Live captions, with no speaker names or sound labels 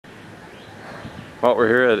Well, we're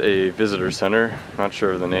here at a visitor center, not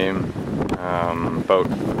sure of the name, about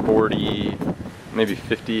 40, maybe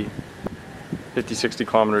 50, 60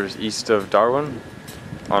 kilometers east of Darwin,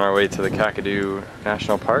 on our way to the Kakadu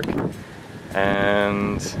National Park.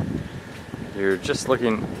 And you're just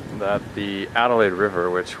looking at the Adelaide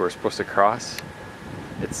River, which we're supposed to cross.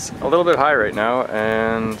 It's a little bit high right now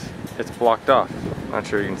and it's blocked off. Not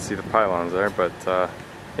sure you can see the pylons there, but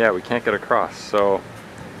yeah, we can't get across. So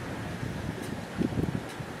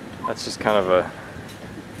that's just kind of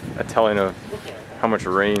a telling of how much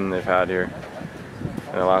rain they've had here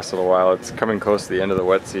in the last little while. It's coming close to the end of the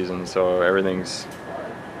wet season, so everything's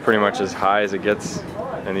pretty much as high as it gets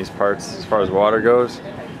in these parts as far as water goes.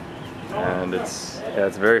 And it's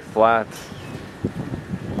very flat,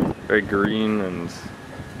 very green, and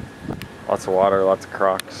lots of water, lots of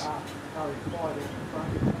crocs.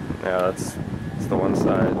 Yeah, that's the one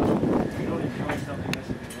side.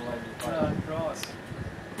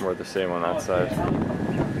 More the same on that side.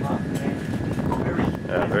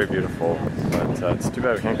 Yeah, very beautiful, but it's too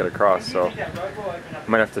bad we can't get across, so we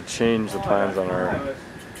might have to change the plans on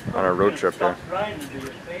our road trip here.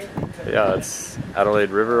 But yeah, that's Adelaide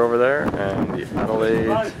River over there, and the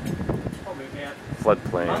Adelaide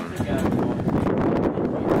floodplain.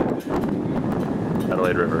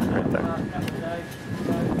 Adelaide River right there.